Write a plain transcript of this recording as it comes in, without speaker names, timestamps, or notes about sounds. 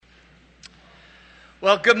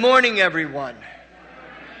Well, good morning, everyone.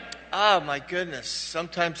 Oh, my goodness.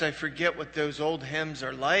 Sometimes I forget what those old hymns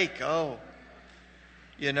are like.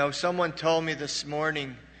 Someone told me this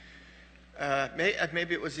morning,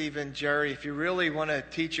 maybe it was even Jerry, if you really want to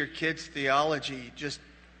teach your kids theology, just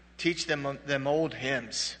teach them old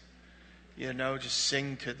hymns. Just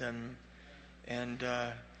sing to them. And,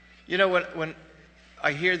 when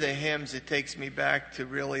I hear the hymns, it takes me back to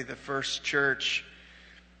really the first church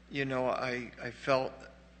I felt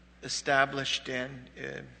established in.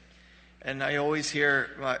 And I always hear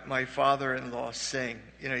my father-in-law sing.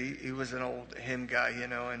 He was an old hymn guy,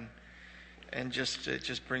 and it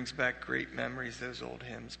just brings back great memories, those old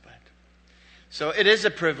hymns. So it is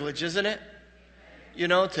a privilege, isn't it?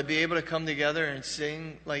 To be able to come together and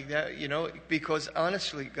sing like that, because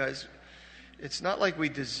honestly, guys, it's not like we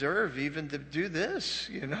deserve even to do this,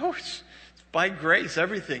 It's by grace,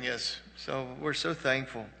 everything is. So we're so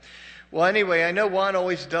thankful. Well, anyway, I know Juan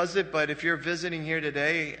always does it, but if you're visiting here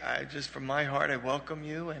today, from my heart, I welcome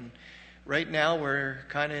you. And right now, we're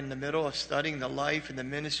kind of in the middle of studying the life and the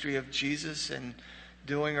ministry of Jesus and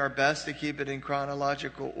doing our best to keep it in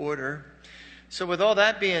chronological order. So with all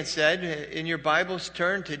that being said, in your Bibles,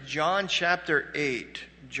 turn to John chapter 8.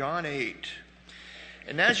 John 8.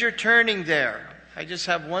 And as you're turning there, I just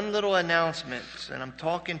have one little announcement, and I'm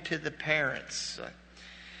talking to the parents.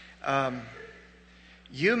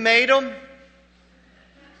 You made them.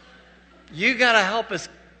 You got to help us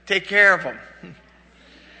take care of them.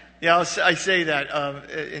 Yeah, I say that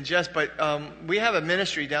in jest, but we have a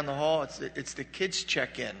ministry down the hall. It's the kids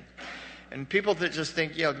check-in. And people that just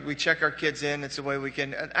think, we check our kids in. It's the way we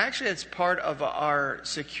can. And actually, it's part of our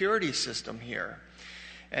security system here.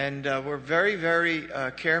 And we're very, very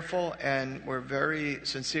careful, and we're very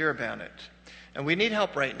sincere about it. And we need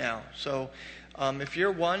help right now. So if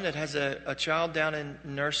you're one that has a child down in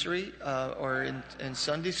nursery or in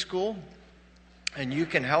Sunday school, and you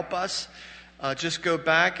can help us, just go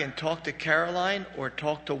back and talk to Caroline or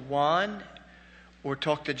talk to Juan or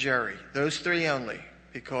talk to Jerry. Those three only.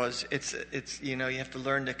 Because it's you have to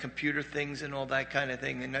learn the computer things and all that kind of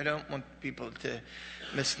thing. And I don't want people to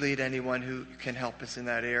mislead anyone who can help us in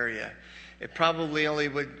that area. It probably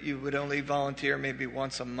you would only volunteer maybe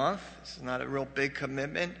once a month. It's not a real big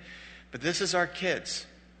commitment. But this is our kids,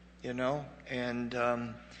 And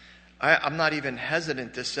I'm not even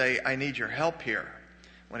hesitant to say I need your help here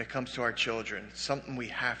when it comes to our children. It's something we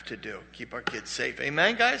have to do. Keep our kids safe.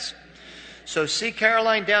 Amen, guys? So see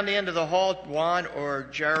Caroline down the end of the hall, Juan or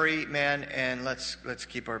Jerry, man, and let's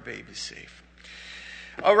keep our babies safe.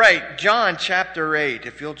 All right, John chapter 8.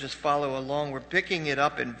 If you'll just follow along, we're picking it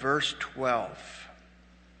up in verse 12.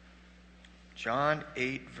 John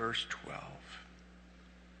 8, verse 12.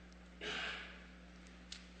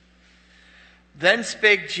 Then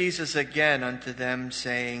spake Jesus again unto them,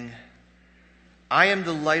 saying, I am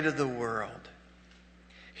the light of the world.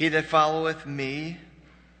 He that followeth me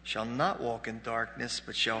shall not walk in darkness,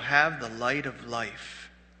 but shall have the light of life.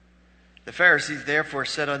 The Pharisees therefore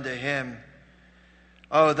said unto him,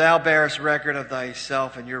 O thou bearest record of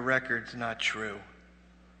thyself, and your record's not true.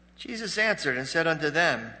 Jesus answered and said unto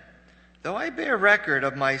them, Though I bear record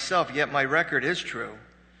of myself, yet my record is true.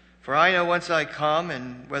 For I know whence I come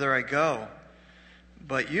and whither I go.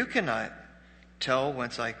 But you cannot tell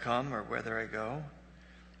whence I come or whither I go.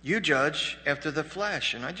 You judge after the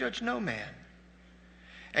flesh, and I judge no man.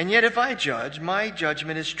 And yet if I judge, my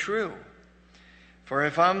judgment is true. For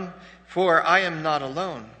I am not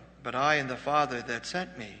alone, but I and the Father that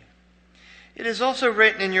sent me. It is also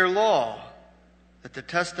written in your law that the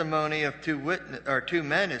testimony of two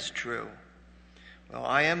men is true. Well,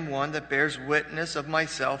 I am one that bears witness of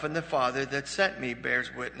myself, and the Father that sent me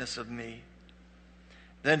bears witness of me.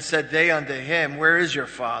 Then said they unto him, Where is your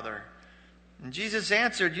Father? And Jesus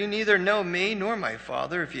answered, You neither know me nor my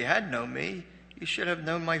Father. If you had known me, you should have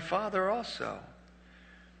known my Father also.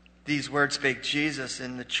 These words spake Jesus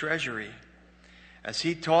in the treasury, as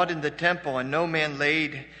he taught in the temple, and no man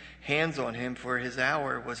laid hands on him, for his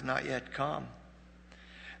hour was not yet come.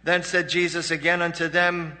 Then said Jesus again unto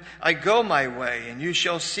them, I go my way, and you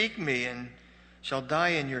shall seek me, and shall die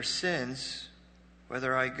in your sins.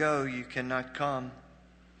 Whither I go, you cannot come.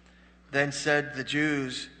 Then said the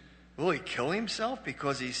Jews, Will he kill himself,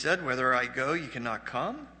 because he said, Whither I go, you cannot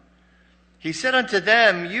come? He said unto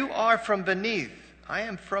them, You are from beneath, I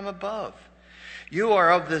am from above. You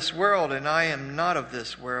are of this world, and I am not of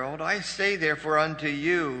this world. I say therefore unto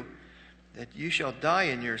you, that you shall die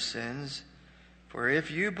in your sins. For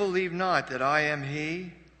if you believe not that I am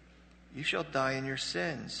he, you shall die in your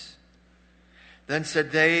sins. Then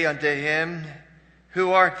said they unto him,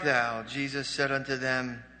 Who art thou? Jesus said unto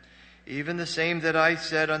them, even the same that I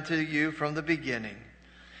said unto you from the beginning.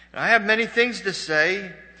 And I have many things to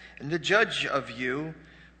say and to judge of you,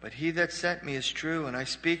 but he that sent me is true, and I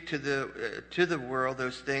speak to the world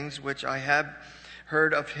those things which I have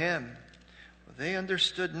heard of him. They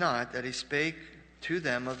understood not that he spake to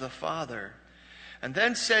them of the Father. And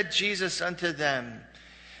then said Jesus unto them,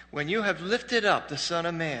 When you have lifted up the Son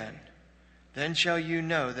of Man, then shall you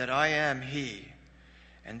know that I am he,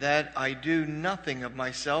 and that I do nothing of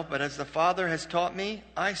myself, but as the Father has taught me,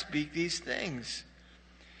 I speak these things.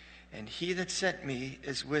 And he that sent me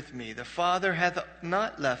is with me. The Father hath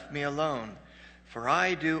not left me alone, for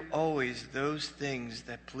I do always those things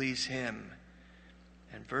that please him.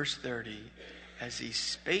 And verse 30, as he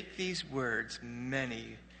spake these words,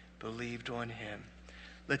 many believed on him.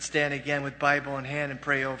 Let's stand again with Bible in hand and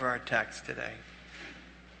pray over our text today.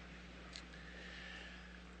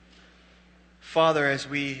 Father, as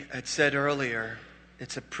we had said earlier,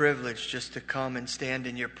 it's a privilege just to come and stand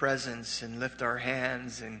in your presence and lift our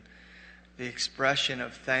hands and the expression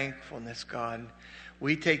of thankfulness, God.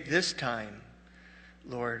 We take this time,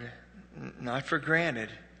 Lord, not for granted,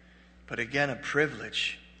 but again a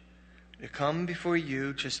privilege to come before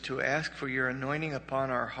you just to ask for your anointing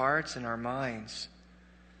upon our hearts and our minds.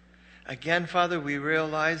 Again, Father, we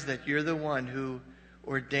realize that you're the one who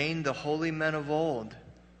ordained the holy men of old.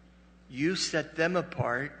 You set them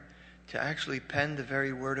apart to actually pen the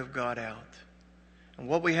very word of God out. And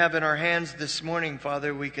what we have in our hands this morning,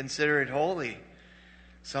 Father, we consider it holy,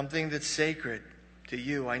 something that's sacred to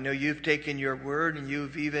you. I know you've taken your word and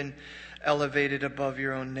you've even elevated above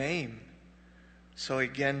your own name. So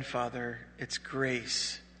again, Father, it's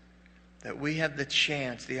grace that we have the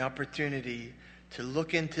chance, the opportunity to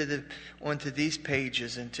look onto these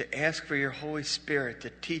pages and to ask for your Holy Spirit to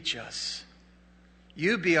teach us.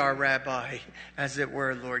 You be our rabbi, as it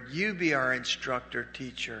were, Lord. You be our instructor,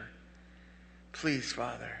 teacher. Please,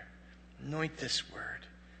 Father, anoint this word.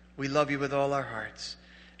 We love you with all our hearts.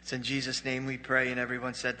 It's in Jesus' name we pray, and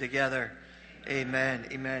everyone said together, amen,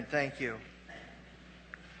 amen. Thank you.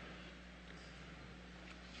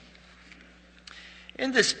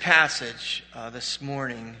 In this passage this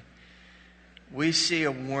morning, we see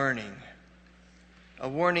a warning. A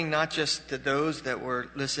warning not just to those that were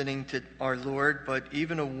listening to our Lord, but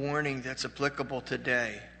even a warning that's applicable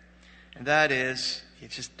today. And that is, you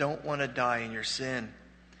just don't want to die in your sin.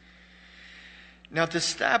 Now, to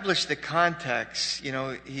establish the context,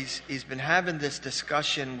 he's been having this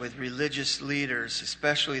discussion with religious leaders,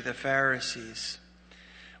 especially the Pharisees.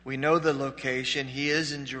 We know the location. He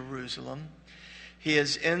is in Jerusalem. He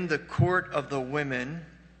is in the court of the women.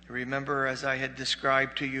 Remember, as I had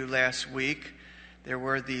described to you last week, there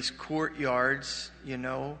were these courtyards,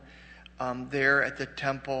 there at the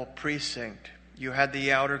temple precinct. You had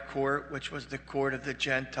the outer court, which was the court of the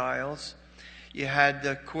Gentiles. You had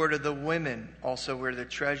the court of the women, also where the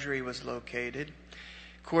treasury was located.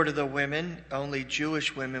 Court of the women, only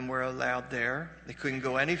Jewish women were allowed there. They couldn't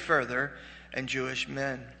go any further, and Jewish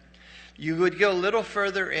men. You would go a little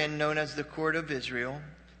further in, known as the court of Israel.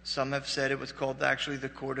 Some have said it was called actually the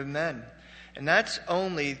court of men. And that's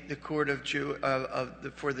only the court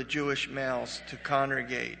for the Jewish males to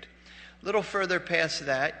congregate. A little further past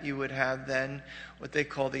that, you would have then what they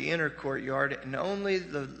call the inner courtyard, and only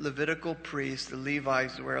the Levitical priests, the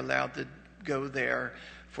Levites, were allowed to go there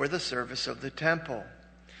for the service of the temple.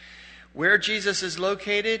 Where Jesus is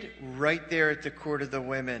located? Right there at the court of the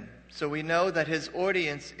women. So we know that his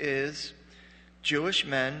audience is Jewish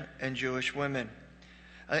men and Jewish women.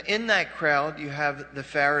 In that crowd, you have the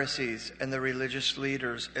Pharisees and the religious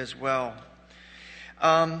leaders as well.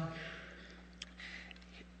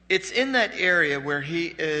 It's in that area where he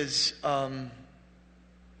is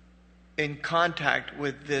in contact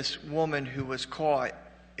with this woman who was caught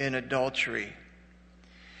in adultery.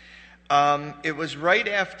 It was right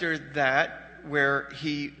after that where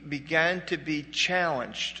he began to be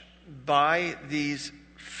challenged by these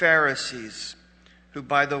Pharisees, who,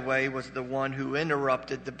 by the way, was the one who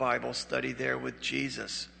interrupted the Bible study there with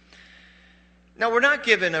Jesus. Now, we're not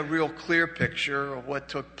given a real clear picture of what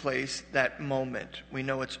took place that moment. We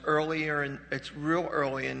know it's real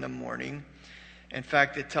early in the morning. In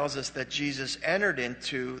fact, it tells us that Jesus entered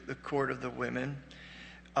into the court of the women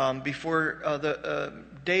before the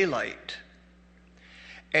daylight.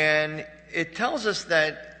 And it tells us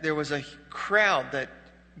that there was a crowd that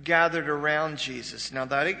gathered around Jesus. Now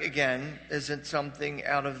that, again, isn't something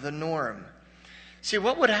out of the norm. See,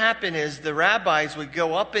 what would happen is the rabbis would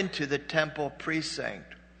go up into the temple precinct,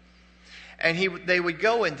 and they would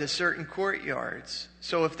go into certain courtyards.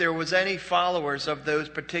 So if there was any followers of those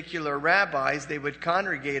particular rabbis, they would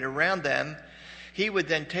congregate around them, he would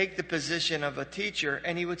then take the position of a teacher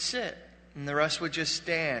and he would sit. And the rest would just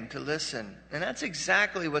stand to listen. And that's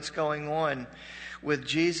exactly what's going on with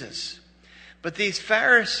Jesus. But these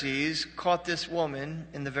Pharisees caught this woman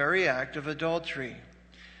in the very act of adultery.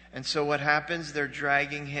 And so what happens? They're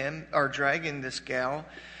dragging this gal.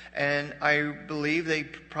 And I believe they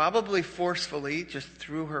probably forcefully just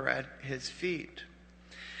threw her at his feet.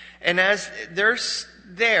 And as they're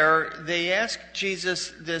there, they ask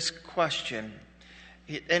Jesus this question.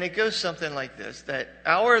 And it goes something like this, that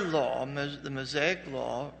our law, the Mosaic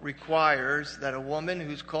law, requires that a woman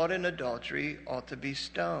who's caught in adultery ought to be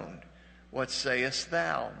stoned. What sayest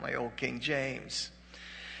thou, my old King James?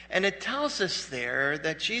 And it tells us there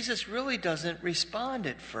that Jesus really doesn't respond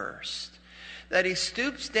at first. That he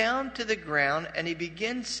stoops down to the ground and he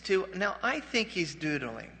begins to... Now, I think he's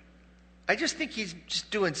doodling. I just think he's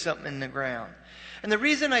just doing something in the ground. And the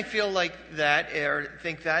reason I feel like that, or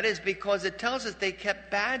think that, is because it tells us they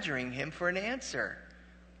kept badgering him for an answer.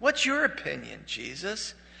 What's your opinion,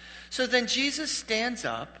 Jesus? So then Jesus stands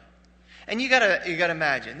up, and you gotta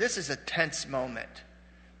imagine, this is a tense moment.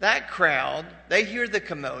 That crowd, they hear the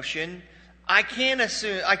commotion. I can't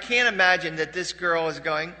imagine that this girl is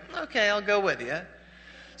going, okay, I'll go with you.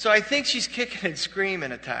 So I think she's kicking and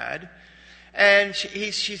screaming a tad. And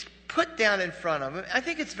she's put down in front of him. I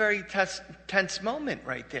think it's a very tense moment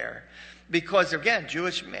right there. Because, again,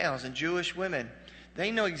 Jewish males and Jewish women, they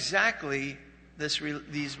know exactly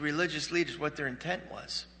these religious leaders, what their intent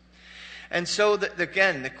was. And so,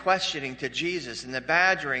 again, the questioning to Jesus and the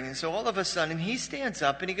badgering. And so all of a sudden, he stands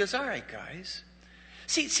up and he goes, all right, guys.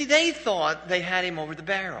 See, they thought they had him over the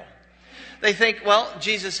barrel. They think, well,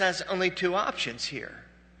 Jesus has only two options here,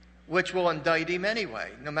 which will indict him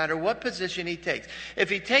anyway, no matter what position he takes. If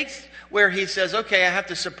he takes where he says, okay, I have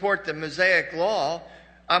to support the Mosaic law,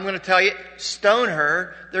 I'm going to tell you, stone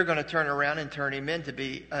her, they're going to turn around and turn him in to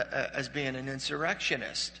be as being an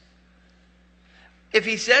insurrectionist. If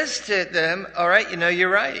he says to them, all right, you're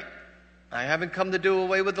right. I haven't come to do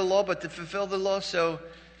away with the law, but to fulfill the law, so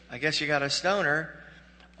I guess you got to stone her.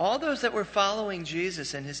 All those that were following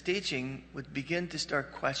Jesus and his teaching would begin to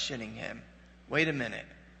start questioning him. Wait a minute.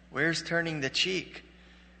 Where's turning the cheek?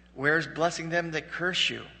 Where's blessing them that curse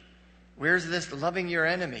you? Where's this loving your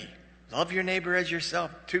enemy? Love your neighbor as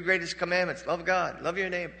yourself. Two greatest commandments. Love God. Love your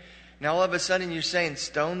neighbor. Now all of a sudden you're saying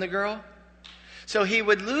stone the girl? So he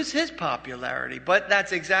would lose his popularity. But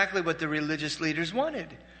that's exactly what the religious leaders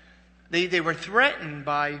wanted. They were threatened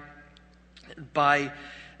by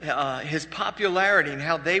his popularity and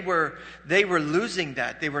how they were losing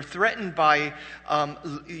that. They were threatened by,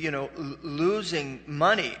 losing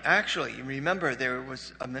money. Actually, remember, there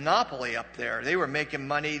was a monopoly up there. They were making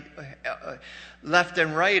money left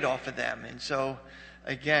and right off of them. And so,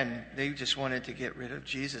 again, they just wanted to get rid of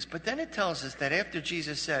Jesus. But then it tells us that after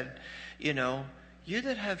Jesus said, you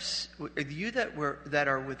that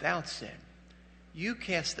are without sin, you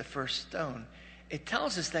cast the first stone. It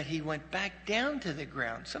tells us that he went back down to the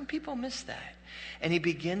ground. Some people miss that. And he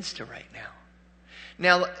begins to right now.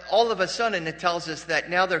 Now, all of a sudden, it tells us that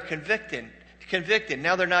now they're convicted.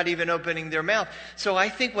 Now they're not even opening their mouth. So I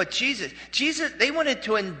think what Jesus, they wanted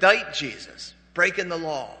to indict Jesus, breaking the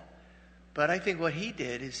law. But I think what he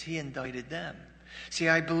did is he indicted them. See,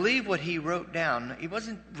 I believe what he wrote down, he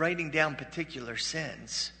wasn't writing down particular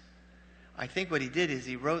sins. I think what he did is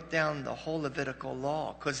he wrote down the whole Levitical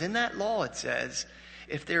law. Because in that law it says,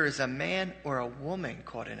 if there is a man or a woman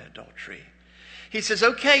caught in adultery. He says,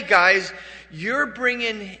 okay, guys, you're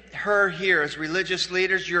bringing her here as religious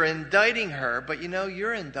leaders. You're indicting her. But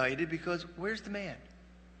you're indicted because where's the man?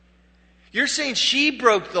 You're saying she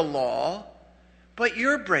broke the law, but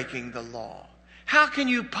you're breaking the law. How can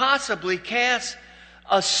you possibly cast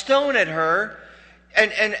a stone at her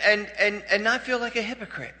and not feel like a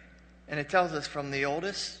hypocrite? And it tells us from the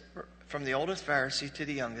oldest Pharisee to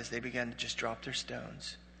the youngest, they began to just drop their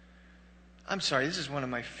stones. I'm sorry, this is one of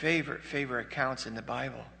my favorite accounts in the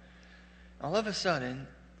Bible. All of a sudden,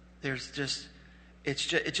 it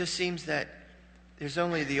just seems that there's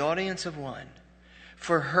only the audience of one.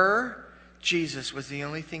 For her, Jesus was the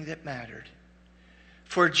only thing that mattered.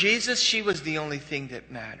 For Jesus, she was the only thing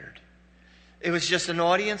that mattered. It was just an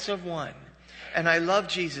audience of one. And I love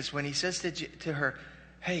Jesus when he says to her,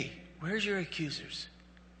 hey, where's your accusers?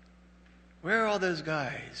 Where are all those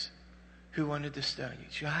guys who wanted to stone you?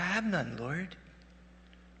 She goes, I have none, Lord.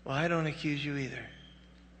 Well, I don't accuse you either.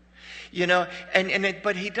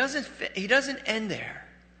 But he doesn't end there.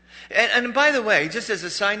 And by the way, just as a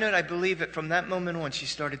side note, I believe that from that moment on, she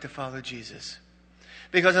started to follow Jesus.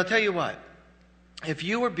 Because I'll tell you what, if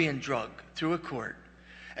you were being drugged through a court,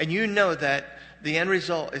 and you know that the end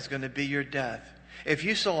result is going to be your death, If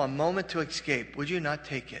you saw a moment to escape, would you not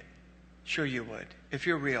take it? Sure you would, if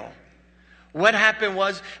you're real. What happened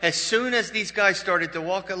was, as soon as these guys started to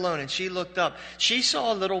walk alone and she looked up, she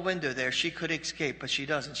saw a little window there. She could escape, but she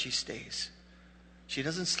doesn't. She stays. She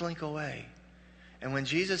doesn't slink away. And when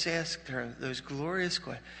Jesus asked her those glorious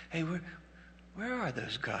questions, hey, where are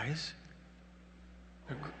those guys?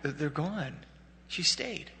 They're gone. She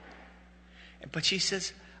stayed. But she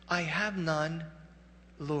says, I have none,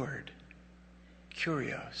 Lord.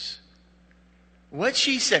 Curios. What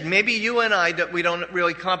she said, maybe you and I, that we don't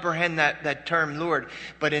really comprehend that term, Lord,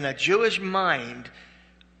 but in a Jewish mind,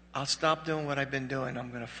 I'll stop doing what I've been doing. I'm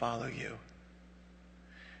going to follow you.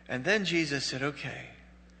 And then Jesus said, okay,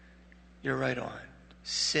 you're right on.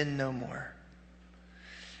 Sin no more.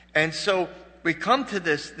 And so we come to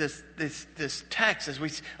this text as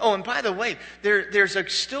we. Oh, and by the way,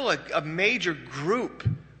 there's still a major group,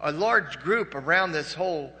 a large group around this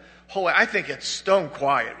whole. I think it's stone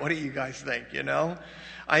quiet. What do you guys think?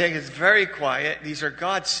 I think it's very quiet. These are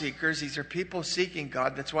God seekers. These are people seeking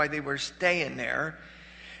God. That's why they were staying there.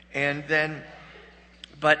 And then,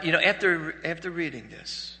 but after reading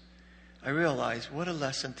this, I realized what a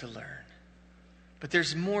lesson to learn. But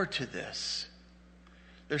there's more to this.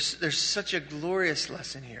 There's such a glorious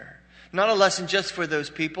lesson here. Not a lesson just for those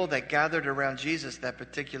people that gathered around Jesus that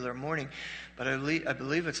particular morning, but I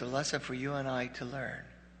believe it's a lesson for you and I to learn.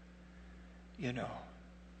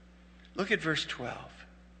 Look at verse 12.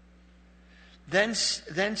 Then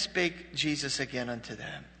spake Jesus again unto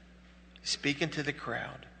them, speaking to the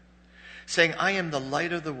crowd, saying, I am the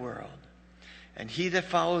light of the world, and he that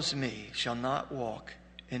follows me shall not walk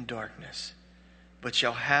in darkness, but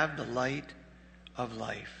shall have the light of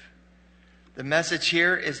life. The message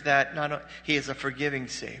here is that he is a forgiving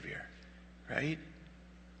Savior, right?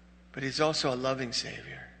 But he's also a loving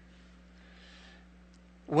Savior.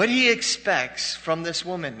 What he expects from this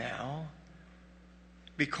woman now,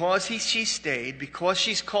 because she stayed, because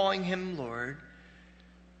she's calling him Lord,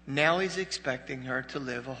 now he's expecting her to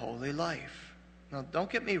live a holy life. Now, don't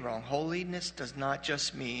get me wrong. Holiness does not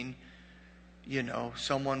just mean,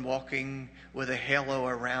 someone walking with a halo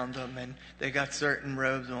around them and they got certain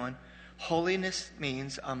robes on. Holiness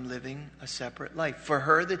means I'm living a separate life. For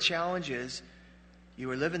her, the challenge is, you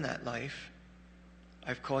were living that life.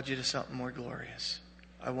 I've called you to something more glorious.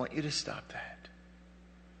 I want you to stop that.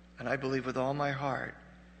 And I believe with all my heart,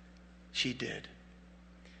 she did.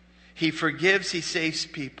 He forgives, he saves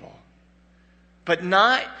people. But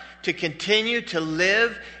not to continue to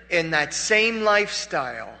live in that same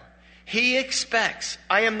lifestyle. He expects,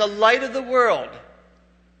 I am the light of the world.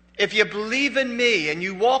 If you believe in me and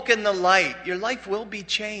you walk in the light, your life will be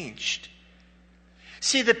changed.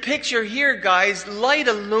 See, the picture here, guys, light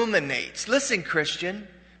illuminates. Listen, Christian,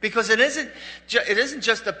 because it isn't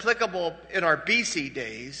just applicable in our BC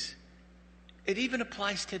days. It even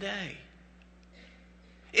applies today.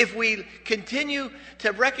 If we continue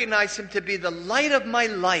to recognize him to be the light of my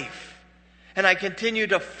life, and I continue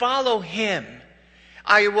to follow him,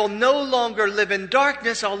 I will no longer live in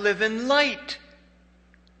darkness, I'll live in light.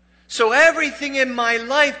 So everything in my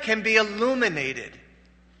life can be illuminated.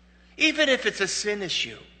 Even if it's a sin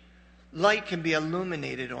issue, light can be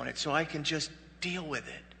illuminated on it so I can just deal with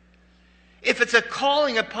it. If it's a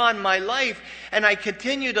calling upon my life and I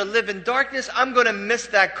continue to live in darkness, I'm going to miss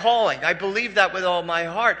that calling. I believe that with all my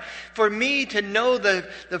heart. For me to know the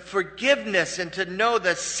forgiveness and to know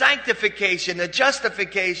the sanctification, the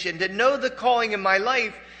justification, to know the calling in my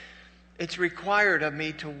life, it's required of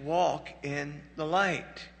me to walk in the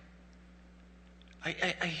light.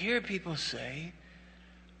 I hear people say,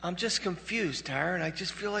 I'm just confused, Tyron. I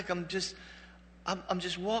just feel like I'm just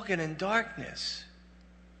walking in darkness.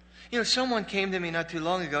 Someone came to me not too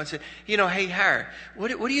long ago and said, hey, Harry, what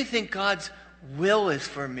do you think God's will is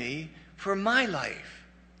for me, for my life?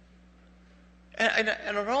 And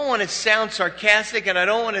I don't want to sound sarcastic and I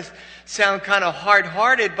don't want to sound kind of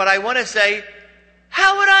hard-hearted, but I want to say,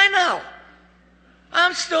 how would I know?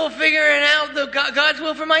 I'm still figuring out God's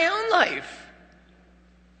will for my own life.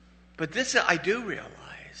 But this I do realize.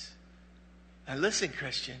 Now listen,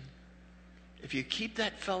 Christian, if you keep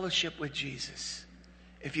that fellowship with Jesus,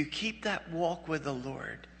 if you keep that walk with the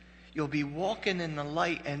Lord, you'll be walking in the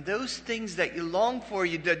light, and those things that you long for,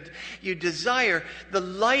 you desire, the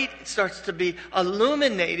light starts to be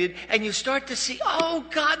illuminated, and you start to see, oh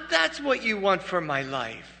God, that's what you want for my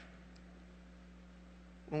life.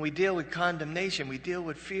 When we deal with condemnation, we deal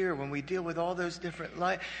with fear, when we deal with all those different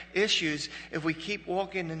issues, if we keep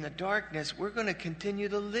walking in the darkness, we're going to continue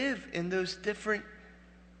to live in those different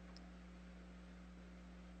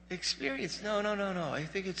experience. No. I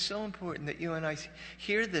think it's so important that you and I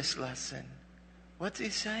hear this lesson What's he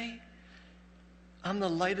say? I'm the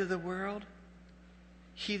light of the world.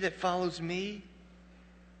 He that follows me,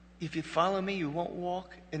 if you follow me, you won't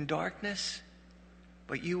walk in darkness,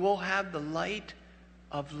 but you will have the light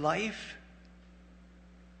of life.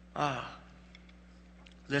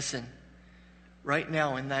 Listen, right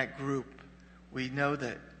now in that group, we know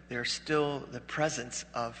that there's still the presence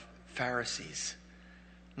of Pharisees.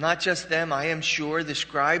 Not just them, I am sure the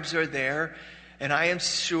scribes are there, and I am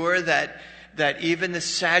sure that even the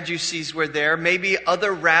Sadducees were there. Maybe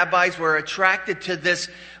other rabbis were attracted to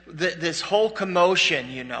this whole commotion,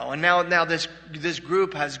 and now this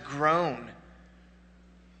group has grown.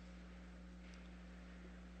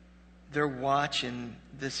 They're watching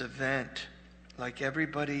this event like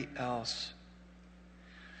everybody else.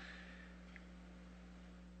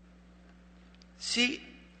 See,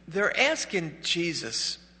 they're asking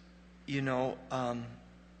Jesus,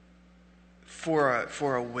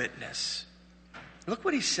 for a witness. Look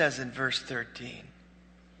what he says in verse 13.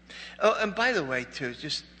 Oh, and by the way, too,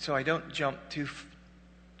 just so I don't jump too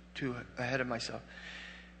ahead of myself,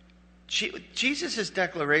 Jesus'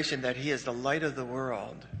 declaration that he is the light of the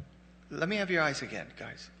world. Let me have your eyes again,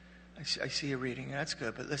 guys. I see you reading. That's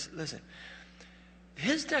good, but listen.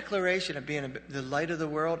 His declaration of being the light of the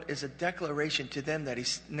world is a declaration to them that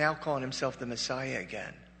he's now calling himself the Messiah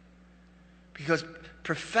again. Because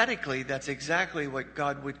prophetically, that's exactly what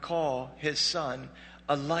God would call his son,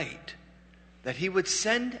 a light. That he would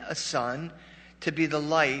send a son to be the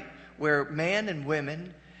light where man and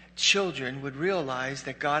women, children, would realize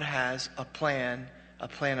that God has a plan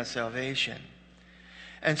of salvation.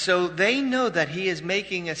 And so they know that he is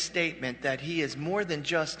making a statement that he is more than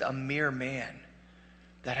just a mere man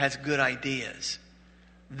that has good ideas.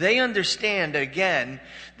 They understand, again,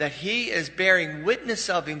 that he is bearing witness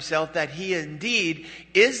of himself, that he indeed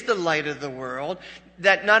is the light of the world,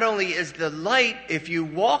 that not only is the light, if you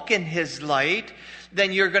walk in his light,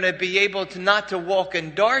 then you're going to be able to not to walk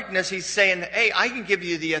in darkness. He's saying, hey, I can give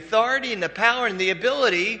you the authority and the power and the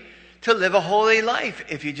ability to live a holy life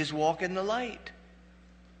if you just walk in the light.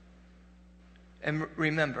 And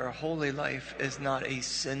remember, a holy life is not a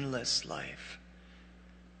sinless life.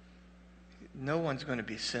 No one's going to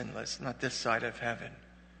be sinless, not this side of heaven.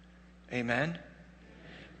 Amen?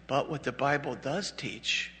 But what the Bible does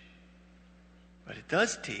teach,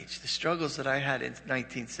 the struggles that I had in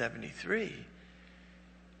 1973,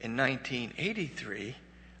 in 1983,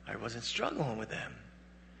 I wasn't struggling with them.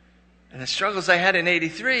 And the struggles I had in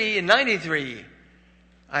 83 and 93,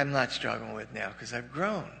 I'm not struggling with now because I've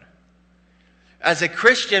grown. As a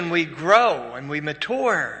Christian, we grow and we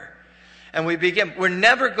mature. And we're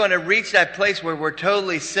never going to reach that place where we're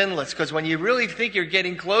totally sinless. Because when you really think you're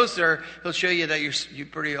getting closer, he'll show you that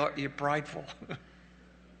you're prideful.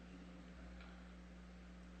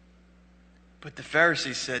 But the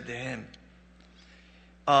Pharisees said to him,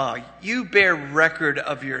 you bear record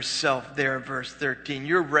of yourself there, verse 13.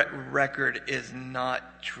 Your record is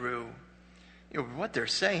not true. What they're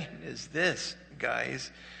saying is this, guys,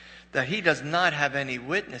 that he does not have any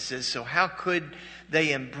witnesses, so how could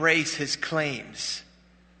they embrace his claims?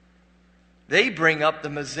 They bring up the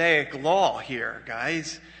Mosaic law here,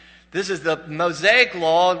 guys. This is the Mosaic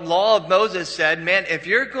law of Moses said, man, if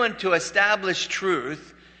you're going to establish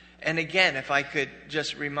truth, and again, if I could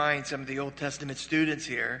just remind some of the Old Testament students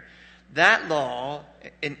here, that law,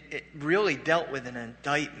 it really dealt with an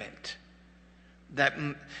indictment. That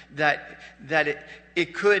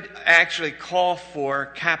it could actually call for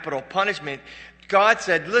capital punishment. God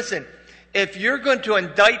said, listen, if you're going to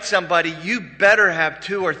indict somebody, you better have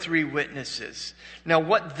 2 or 3 witnesses. Now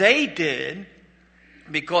what they did,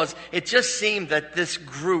 because it just seemed that this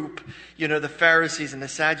group, the Pharisees and the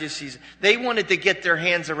Sadducees, they wanted to get their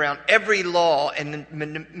hands around every law and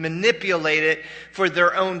manipulate it for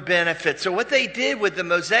their own benefit. So what they did with the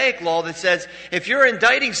Mosaic law that says, if you're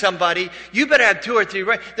indicting somebody, you better have 2 or 3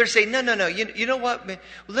 right. They're saying, no. You know what?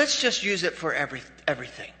 Let's just use it for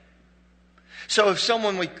everything. So if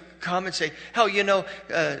someone would come and say,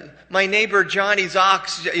 my neighbor Johnny's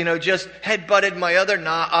ox, just headbutted my other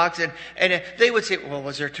ox. And they would say, well,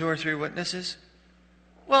 was there 2 or 3 witnesses?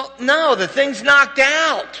 Well, no, the thing's knocked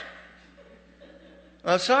out.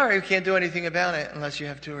 Well, sorry, we can't do anything about it unless you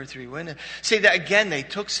have 2 or 3 witnesses. See, that again, they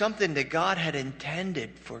took something that God had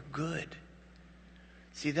intended for good.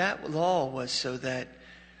 See, that law was so that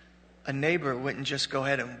a neighbor wouldn't just go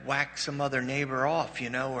ahead and whack some other neighbor off,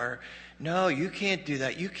 or no, you can't do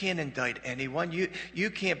that. You can't indict anyone. You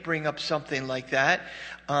can't bring up something like that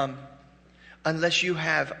unless you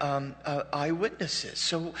have eyewitnesses.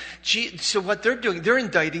 So what they're doing, they're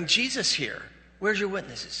indicting Jesus here. Where's your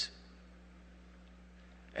witnesses?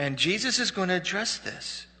 And Jesus is going to address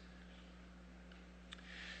this.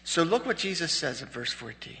 So look what Jesus says in verse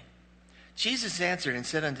 14. Jesus answered and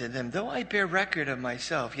said unto them, though I bear record of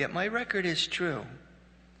myself, yet my record is true.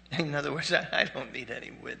 In other words, I don't need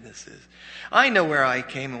any witnesses. I know where I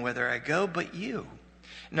came and whither I go, but you.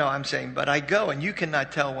 No, I'm saying, but I go, and you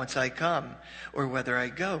cannot tell whence I come or whither I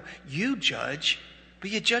go. You judge, but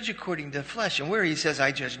you judge according to the flesh. And where he says,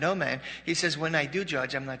 I judge no man, he says, when I do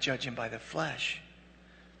judge, I'm not judging by the flesh.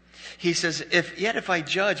 He says, if I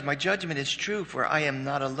judge, my judgment is true, for I am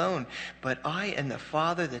not alone, but I and the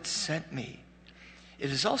Father that sent me.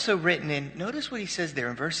 It is also written in, notice what he says there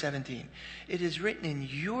in verse 17. It is written in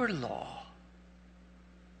your law.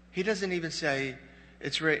 He doesn't even say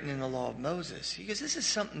it's written in the law of Moses. He goes, this is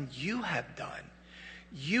something you have done.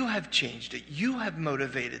 You have changed it. You have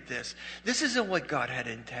motivated this. This isn't what God had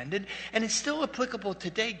intended. And it's still applicable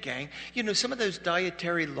today, gang. You know, some of those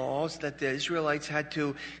dietary laws that the Israelites had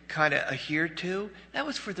to kind of adhere to, that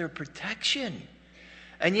was for their protection.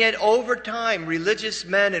 And yet over time, religious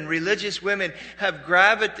men and religious women have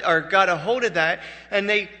got a hold of that. And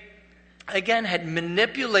they, again, had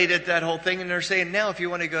manipulated that whole thing. And they're saying, now if you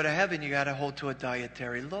want to go to heaven, you got to hold to a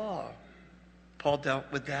dietary law. Paul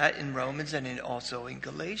dealt with that in Romans and also in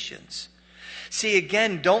Galatians. See,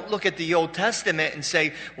 again, don't look at the Old Testament and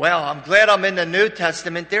say, well, I'm glad I'm in the New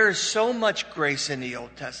Testament. There is so much grace in the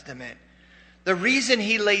Old Testament. The reason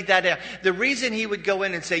he laid that out, the reason he would go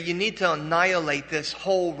in and say, you need to annihilate this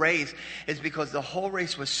whole race, is because the whole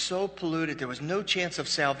race was so polluted. There was no chance of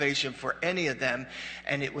salvation for any of them,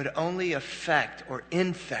 and it would only affect or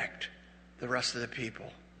infect the rest of the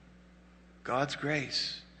people. God's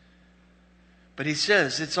grace. But he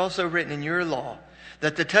says, it's also written in your law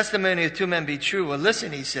that the testimony of two men be true. Well,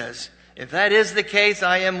 listen, he says, if that is the case,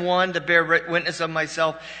 I am one to bear witness of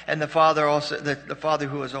myself, and the Father also, the Father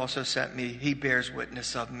who has also sent me, he bears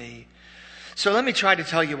witness of me. So let me try to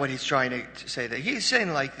tell you what he's trying to say there. He's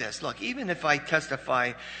saying like this, look, even if I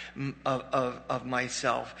testify of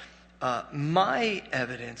myself, my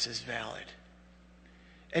evidence is valid.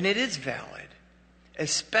 And it is valid,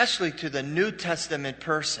 especially to the New Testament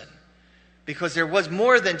person. Because there was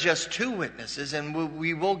more than just two witnesses, and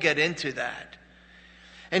we will get into that.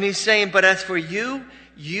 And he's saying, but as for you,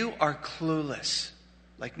 you are clueless.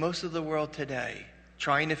 Like most of the world today,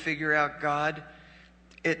 trying to figure out God,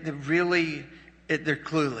 they're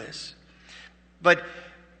clueless. But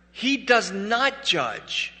he does not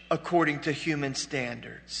judge according to human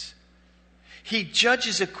standards. He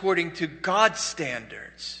judges according to God's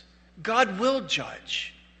standards. God will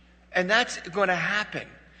judge. And that's going to happen.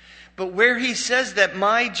 But where he says that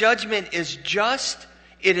my judgment is just,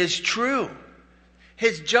 it is true.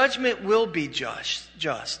 His judgment will be just.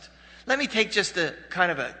 Let me take just a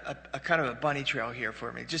kind of a bunny trail here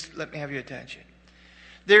for me. Just let me have your attention.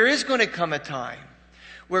 There is going to come a time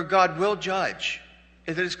where God will judge.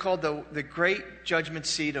 It is called the great judgment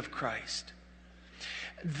seat of Christ.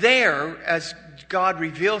 There, as God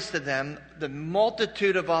reveals to them the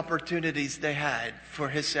multitude of opportunities they had for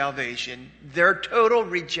his salvation, their total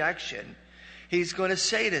rejection, he's going to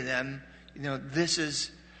say to them, you know, this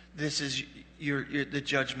is the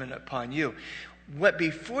judgment upon you. What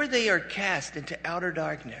before they are cast into outer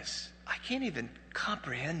darkness, I can't even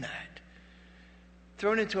comprehend that.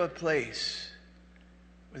 Thrown into a place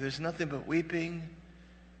where there's nothing but weeping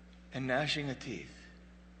and gnashing of teeth.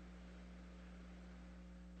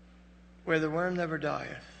 Where the worm never dieth.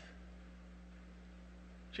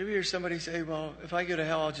 Did you ever hear somebody say, well, if I go to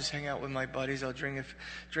hell, I'll just hang out with my buddies. I'll drink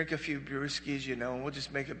a few brewskis, and we'll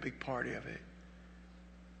just make a big party of it.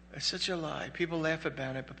 It's such a lie. People laugh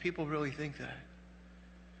about it, but people really think that.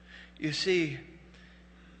 You see,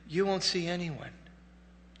 you won't see anyone.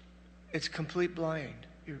 It's complete blind.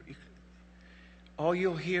 All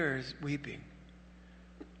you'll hear is weeping,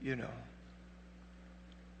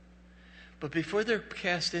 But before they're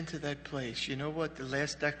cast into that place, you know what the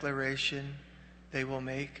last declaration they will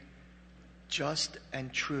make? Just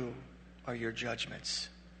and true are your judgments.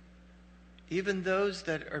 Even those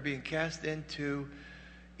that are being cast into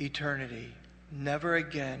eternity, never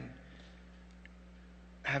again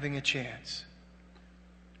having a chance,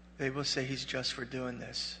 they will say he's just for doing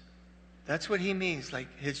this. That's what he means, like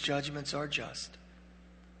his judgments are just.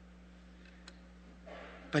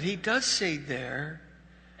 But he does say there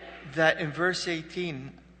that in verse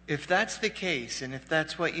 18, if that's the case, and if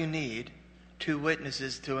that's what you need, two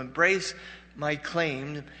witnesses to embrace my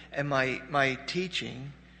claim and my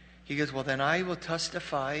teaching, he goes, well, then I will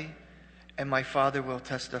testify, and my Father will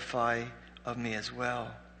testify of me as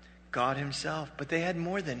well. God himself. But they had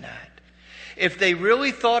more than that. If they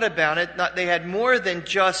really thought about it, they had more than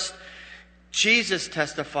just Jesus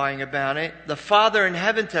testifying about it, the Father in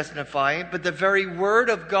heaven testifying, but the very Word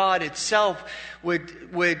of God itself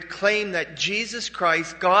would claim that Jesus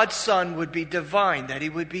Christ, God's Son, would be divine, that He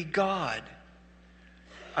would be God.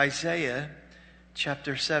 Isaiah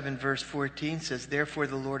chapter 7 verse 14 says, "Therefore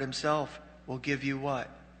the Lord Himself will give you" what?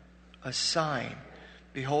 "A sign.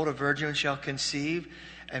 Behold, a virgin shall conceive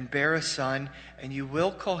and bear a son, and you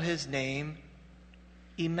will call His name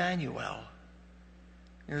Emmanuel."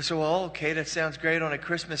 So, well, okay, that sounds great on a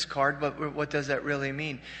Christmas card, but what does that really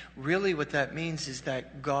mean? Really what that means is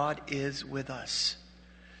that God is with us.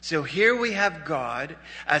 So here we have God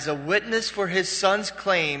as a witness for His Son's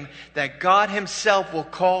claim that God Himself will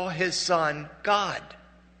call His Son God.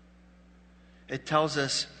 It tells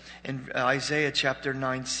us in Isaiah chapter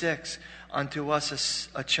 9:6, "Unto us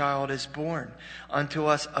a child is born. Unto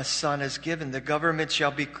us a son is given. The government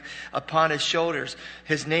shall be upon His shoulders.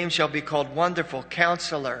 His name shall be called Wonderful,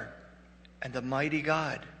 Counselor, and the Mighty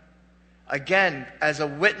God." Again, as a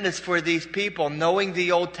witness for these people, knowing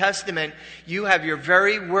the Old Testament, you have your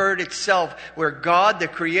very word itself, where God, the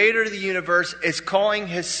creator of the universe, is calling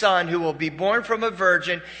His Son, who will be born from a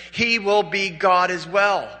virgin. He will be God as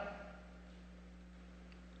well.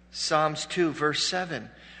 Psalms 2, verse 7.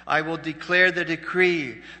 "I will declare the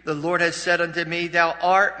decree. The Lord has said unto me, Thou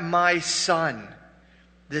art my Son.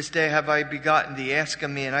 This day have I begotten thee. Ask of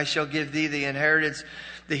me, and I shall give thee the inheritance,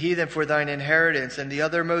 the heathen for thine inheritance, and the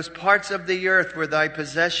uttermost parts of the earth for thy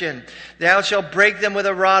possession. Thou shalt break them with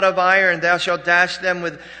a rod of iron. Thou shalt dash them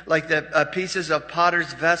with like the pieces of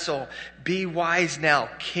potter's vessel. Be wise now,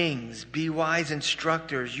 kings. Be wise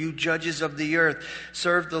instructors, you judges of the earth.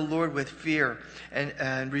 Serve the Lord with fear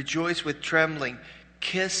and rejoice with trembling.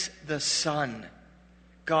 Kiss the Son."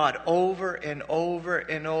 God over and over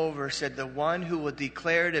and over said the one who will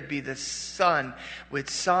declare to be the Son with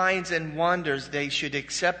signs and wonders, they should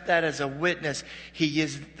accept that as a witness. He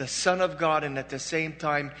is the Son of God, and at the same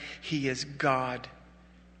time, He is God.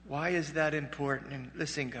 Why is that important? And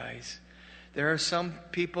listen, guys, there are some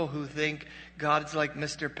people who think God's like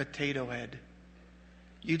Mr. Potato Head.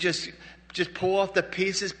 You just pull off the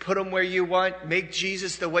pieces, put them where you want, make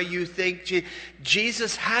Jesus the way you think.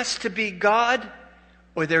 Jesus has to be God,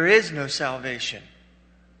 or there is no salvation.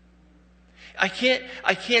 I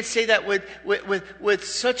can't say that with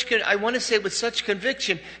such, I want to say with such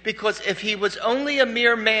conviction, because if He was only a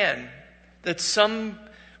mere man, that some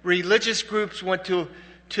religious groups want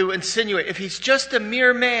to insinuate, if He's just a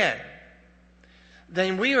mere man,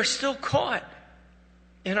 then we are still caught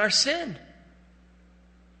in our sin.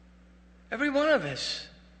 Every one of us.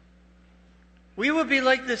 We would be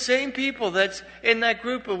like the same people that's in that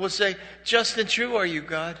group who will say, "Just and true are you,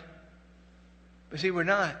 God." But see, we're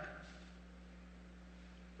not.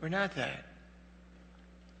 We're not that.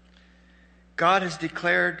 God has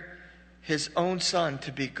declared His own Son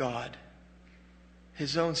to be God.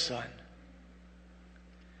 His own Son.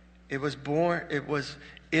 It was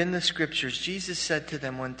in the Scriptures. Jesus said to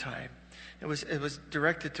them one time, it was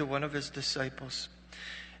directed to one of His disciples.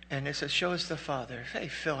 And it says, "Show us the Father." "Hey,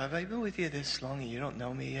 Phil, have I been with you this long and you don't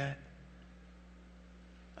know me yet?"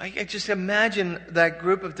 I just imagine that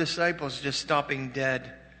group of disciples just stopping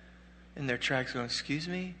dead in their tracks going, "Excuse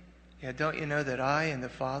me? Yeah, don't you know that I and the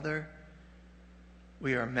Father,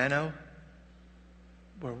 we are meno?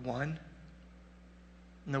 We're one?"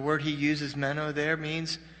 And the word He uses, meno, there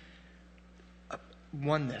means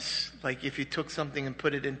oneness. Like if you took something and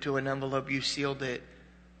put it into an envelope, you sealed it.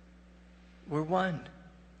 We're one.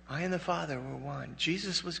 I and the Father were one.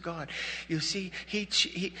 Jesus was God. You see,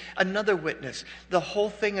 he another witness. The whole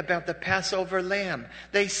thing about the Passover lamb.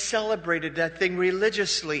 They celebrated that thing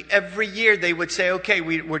religiously. Every year they would say, "Okay,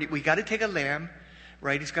 we got to take a lamb,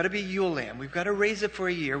 right? It's got to be a Yule lamb. We've got to raise it for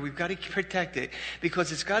a year. We've got to protect it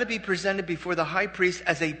because it's got to be presented before the high priest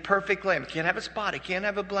as a perfect lamb. It can't have a spot. It can't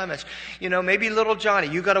have a blemish. Maybe little Johnny,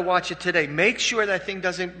 you got to watch it today. Make sure that thing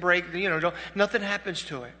doesn't break. Nothing happens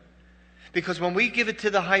to it." Because when we give it to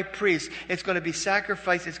the high priest, it's going to be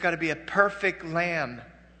sacrificed. It's got to be a perfect lamb.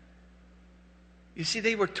 You see,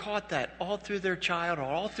 they were taught that all through their childhood,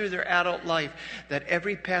 all through their adult life, that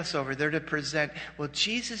every Passover they're to present. Well,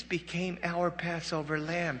 Jesus became our Passover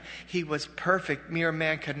lamb. He was perfect. Mere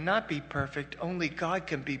man cannot be perfect. Only God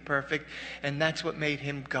can be perfect. And that's what made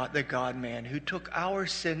Him God, the God-man, who took our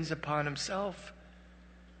sins upon Himself.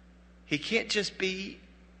 He can't just be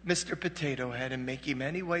Mr. Potato Head and make Him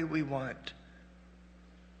any way we want.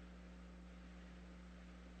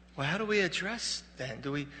 Well, how do we address then?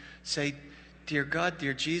 Do we say, "Dear God,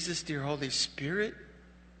 dear Jesus, dear Holy Spirit"?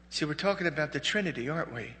 See, we're talking about the Trinity,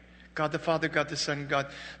 aren't we? God the Father, God the Son,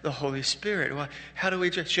 God the Holy Spirit. Well, how do we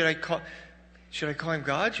address? Should I call? Should I call him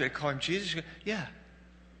God? Should I call him Jesus? Yeah.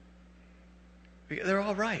 They're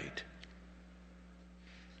all right.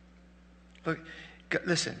 Look,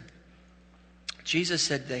 listen. Jesus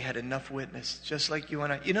said they had enough witness, just like you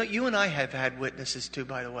and I. You and I have had witnesses too,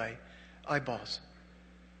 by the way. Eyeballs.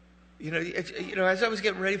 As I was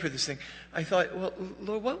getting ready for this thing, I thought, well,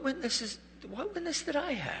 Lord, what witness did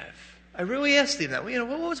I have? I really asked him that.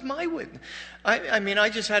 What was my witness? I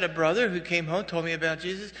just had a brother who came home, told me about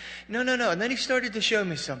Jesus. No. And then he started to show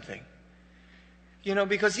me something.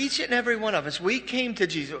 Because each and every one of us, we came to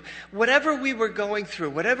Jesus. Whatever we were going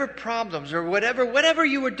through, whatever problems or whatever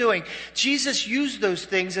you were doing, Jesus used those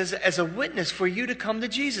things as a witness for you to come to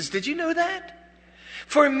Jesus. Did you know that?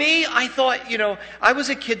 For me, I thought, I was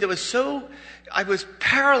a kid that I was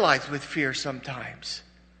paralyzed with fear sometimes.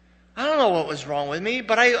 I don't know what was wrong with me,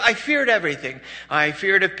 but I feared everything. I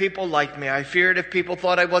feared if people liked me. I feared if people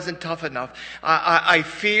thought I wasn't tough enough. I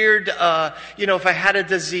feared, if I had a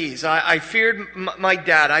disease. I feared my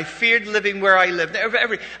dad. I feared living where I lived.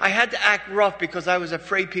 I had to act rough because I was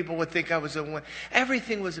afraid people would think I was a woman.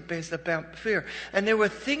 Everything was based about fear. And there were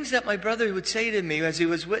things that my brother would say to me as he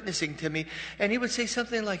was witnessing to me. And he would say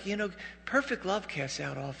something like, perfect love casts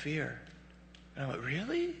out all fear. And I went,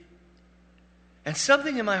 really? And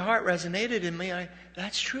something in my heart resonated in me.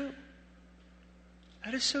 That's true.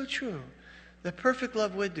 That is so true. The perfect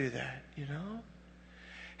love would do that,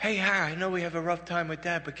 Hey, Harry, I know we have a rough time with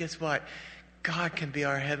that, but guess what? God can be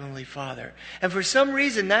our Heavenly Father. And for some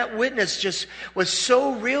reason, that witness just was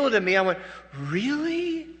so real to me. I went,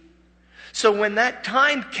 really? So when that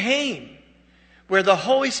time came, where the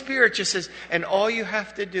Holy Spirit just says, and all you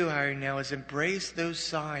have to do, Harry, now is embrace those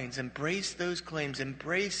signs, embrace those claims,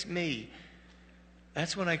 embrace me.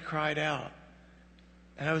 That's when I cried out.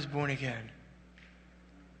 And I was born again.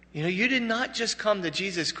 You did not just come to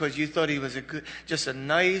Jesus because you thought he was just a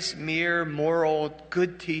nice, mere, moral,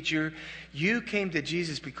 good teacher. You came to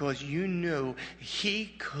Jesus because you knew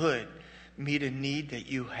he could meet a need that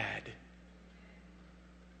you had.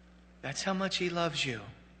 That's how much he loves you.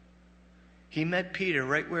 He met Peter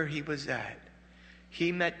right where he was at.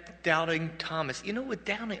 He met doubting Thomas. With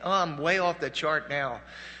doubting, I'm way off the chart now.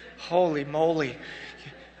 Holy moly.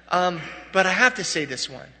 But I have to say this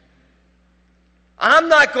one. I'm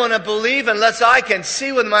not going to believe unless I can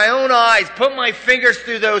see with my own eyes, put my fingers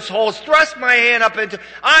through those holes, thrust my hand up into...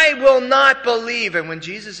 I will not believe. And when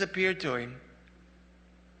Jesus appeared to him,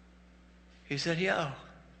 he said,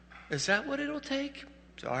 is that what it'll take?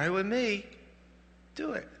 It's all right with me.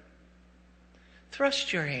 Do it.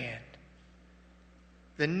 Thrust your hand.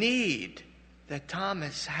 The need that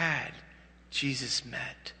Thomas had, Jesus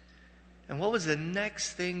met. And what was the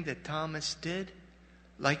next thing that Thomas did?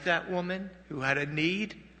 Like that woman who had a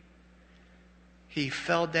need? He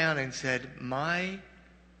fell down and said, my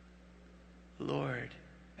Lord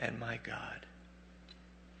and my God.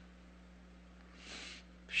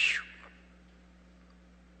 Whew.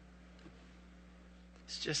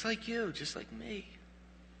 It's just like you, just like me.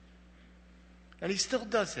 And he still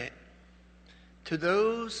does it. To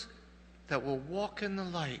those that will walk in the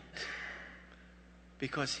light.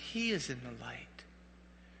 Because he is in the light.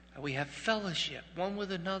 And we have fellowship one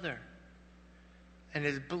with another. And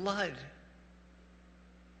his blood.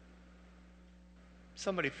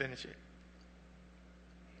 Somebody finish it.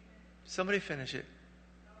 Somebody finish it.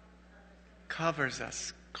 Covers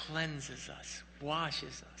us, cleanses us,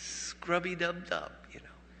 washes us, scrubby-dub-dub,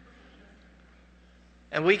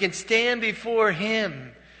 And we can stand before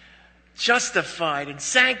him justified and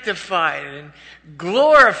sanctified and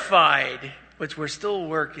glorified, which we're still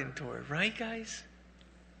working toward. Right, guys?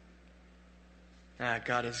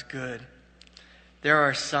 God is good. There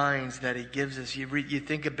are signs that he gives us. You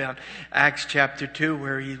think about Acts chapter 2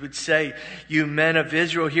 where he would say, you men of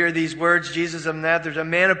Israel, hear these words, Jesus of Nazareth, a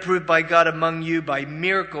man approved by God among you by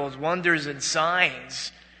miracles, wonders, and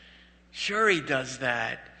signs. Sure he does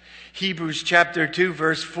that. Hebrews chapter 2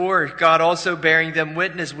 verse 4, God also bearing them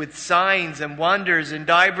witness with signs and wonders and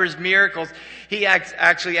divers miracles. He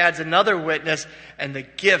actually adds another witness, and the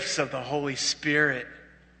gifts of the Holy Spirit.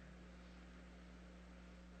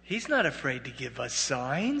 He's not afraid to give us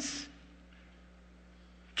signs.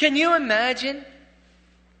 Can you imagine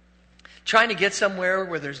trying to get somewhere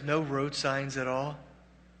where there's no road signs at all?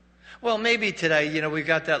 Well, maybe today, we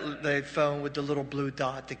got that phone with the little blue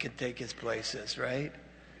dot that can take us places, right?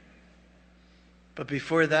 But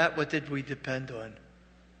before that, what did we depend on?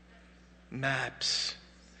 Maps.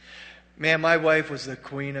 Man, my wife was the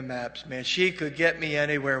queen of maps, man. She could get me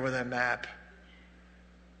anywhere with a map.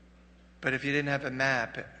 But if you didn't have a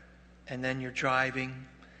map, and then you're driving,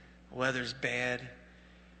 weather's bad,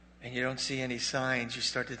 and you don't see any signs, you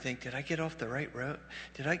start to think, did I get off the right road?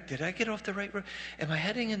 Did I get off the right road? Am I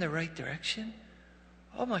heading in the right direction?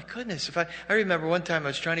 Oh my goodness. I remember one time I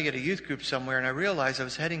was trying to get a youth group somewhere, and I realized I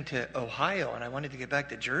was heading to Ohio, and I wanted to get back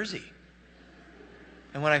to Jersey.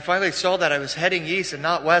 And when I finally saw that I was heading east and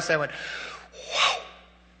not west, I went, whoa,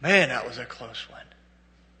 man, that was a close one.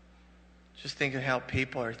 Just thinking how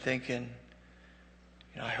people are thinking,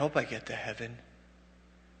 I hope I get to heaven.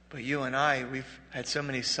 But you and I, we've had so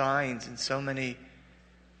many signs and so many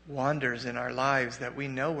wonders in our lives that we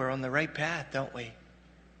know we're on the right path, don't we?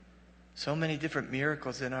 So many different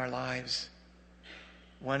miracles in our lives,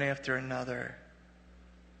 one after another,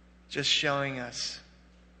 just showing us.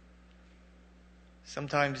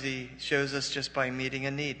 Sometimes he shows us just by meeting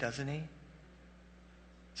a need, doesn't he?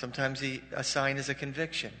 Sometimes a sign is a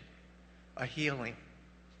conviction, a healing,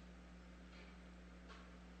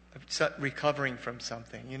 recovering from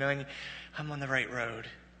something. And I'm on the right road.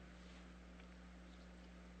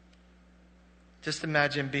 Just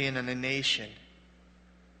imagine being in a nation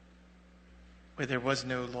where there was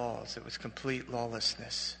no laws. It was complete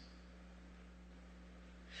lawlessness.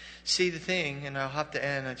 See, the thing, and I'll have to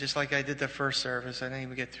end, just like I did the first service. I didn't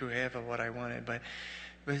even get through half of what I wanted. But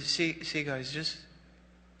see, guys, just,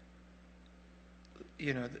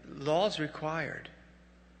 laws required.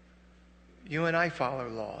 You and I follow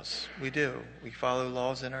laws. We do. We follow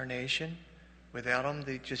laws in our nation. Without them,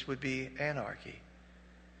 they just would be anarchy.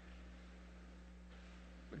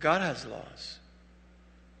 But God has laws.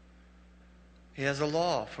 He has a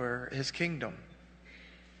law for his kingdom.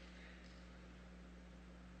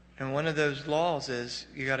 And one of those laws is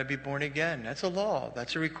you got to be born again. That's a law.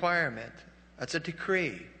 That's a requirement. That's a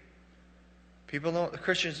decree.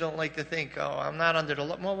 Christians don't like to think, I'm not under the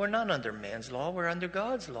law. Well, we're not under man's law. We're under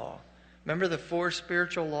God's law. Remember the 4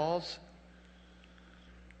 spiritual laws?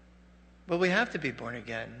 But we have to be born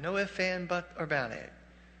again. No ifs, ands, buts, or about it.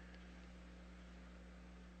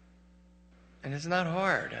 And it's not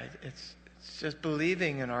hard. It's just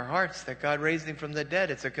believing in our hearts that God raised him from the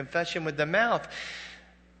dead. It's a confession with the mouth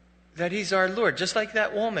that he's our Lord. Just like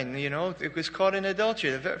that woman, it was caught in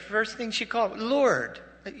adultery. The first thing she called, Lord.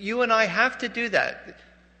 You and I have to do that.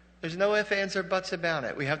 There's no ifs, ands, or buts about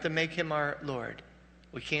it. We have to make him our Lord.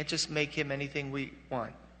 We can't just make him anything we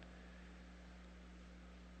want.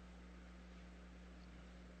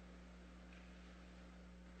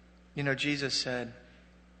 Jesus said,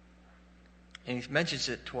 and he mentions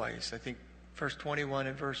it twice, I think verse 21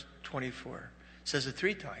 and verse 24. Says it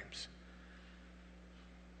 3 times.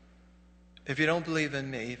 If you don't believe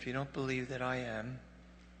in me, if you don't believe that I am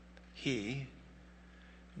he,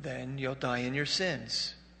 then you'll die in your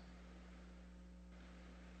sins.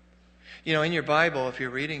 In your Bible, if you're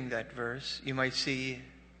reading that verse, you might see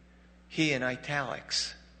he in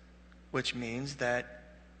italics, which means that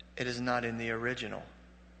it is not in the original.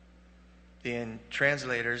 The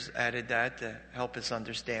translators added that to help us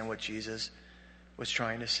understand what Jesus was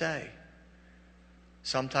trying to say.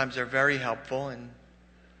 Sometimes they're very helpful, and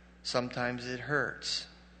sometimes it hurts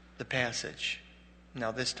the passage.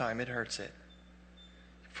 Now this time it hurts it.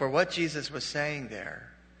 For what Jesus was saying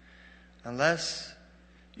there, unless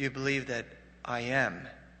you believe that I am,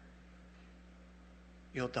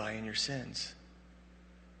 you'll die in your sins.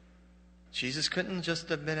 Jesus couldn't just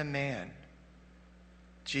have been a man.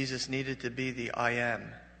 Jesus needed to be the I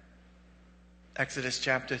am. Exodus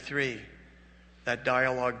chapter 3, that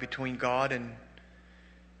dialogue between God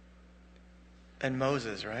and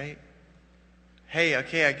Moses, right? Hey,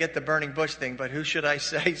 okay, I get the burning bush thing, but who should I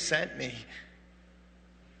say sent me?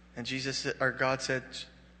 And God said,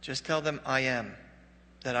 just tell them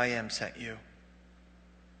that I am sent you.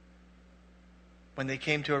 When they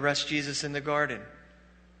came to arrest Jesus in the garden,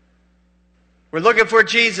 we're looking for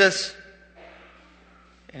Jesus.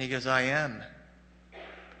 And he goes, I am.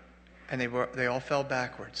 And they all fell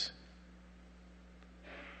backwards.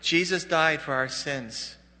 Jesus died for our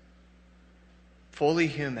sins. Fully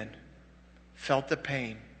human. Felt the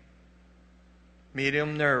pain.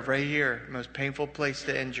 Medium nerve right here. Most painful place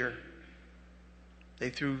to injure. They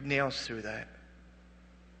threw nails through that.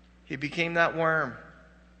 He became that worm.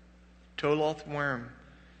 Total worm.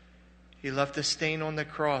 He left a stain on the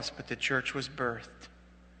cross, but the church was birthed.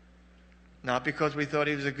 Not because we thought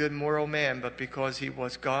he was a good moral man, but because he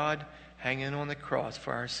was God hanging on the cross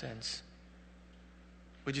for our sins.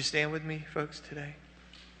 Would you stand with me, folks, today?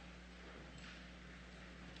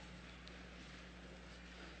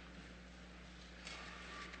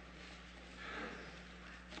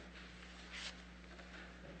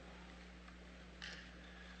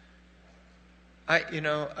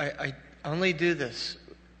 I only do this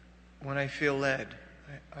when I feel led.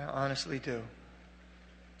 I honestly do.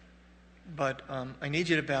 But I need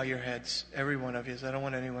you to bow your heads, every one of you. I don't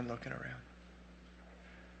want anyone looking around.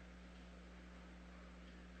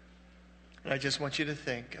 And I just want you to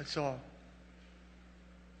think. That's all.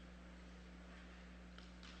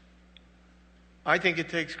 I think it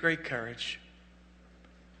takes great courage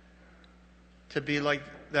to be like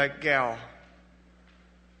that gal.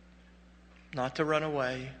 Not to run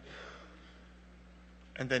away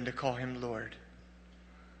and then to call him Lord.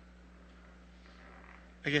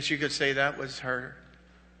 I guess you could say that was her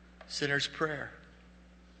sinner's prayer.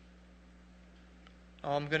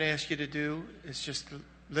 All I'm going to ask you to do is just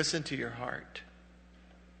listen to your heart.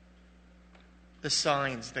 The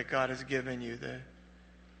signs that God has given you,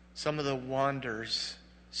 some of the wonders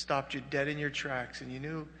stopped you dead in your tracks, and you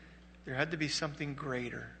knew there had to be something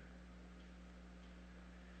greater.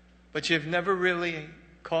 But you've never really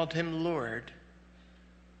called him Lord.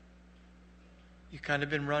 You've kind of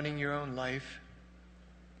been running your own life.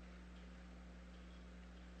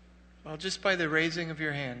 Well, just by the raising of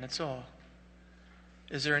your hand, that's all.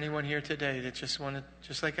 Is there anyone here today that just wanted,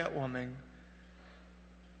 just like that woman,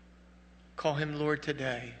 call him Lord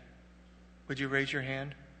today? Would you raise your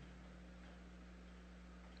hand?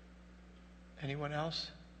 Anyone else?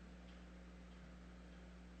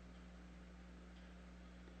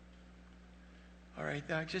 All right,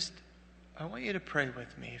 now I want you to pray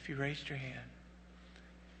with me if you raised your hand.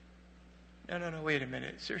 No, wait a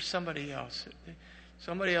minute. Is there somebody else?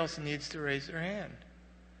 Somebody else needs to raise their hand.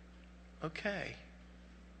 Okay.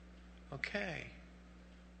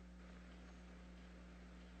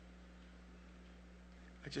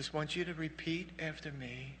 I just want you to repeat after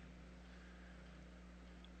me.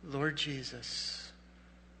 Lord Jesus.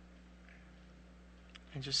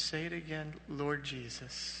 And just say it again, Lord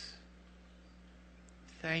Jesus.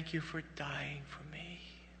 Thank you for dying for me.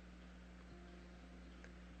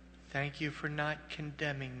 Thank you for not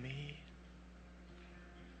condemning me.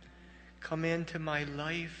 Come into my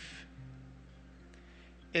life,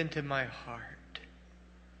 into my heart.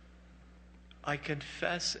 I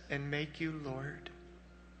confess and make you Lord.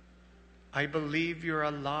 I believe you're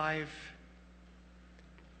alive.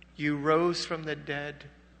 You rose from the dead.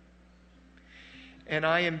 And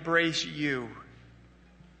I embrace you.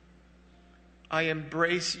 I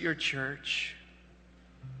embrace your church.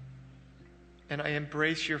 And I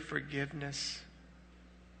embrace your forgiveness.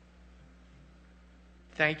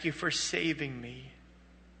 Thank you for saving me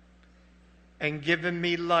and giving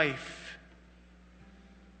me life.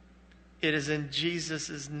 It is in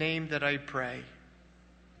Jesus' name that I pray.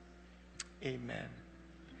 Amen.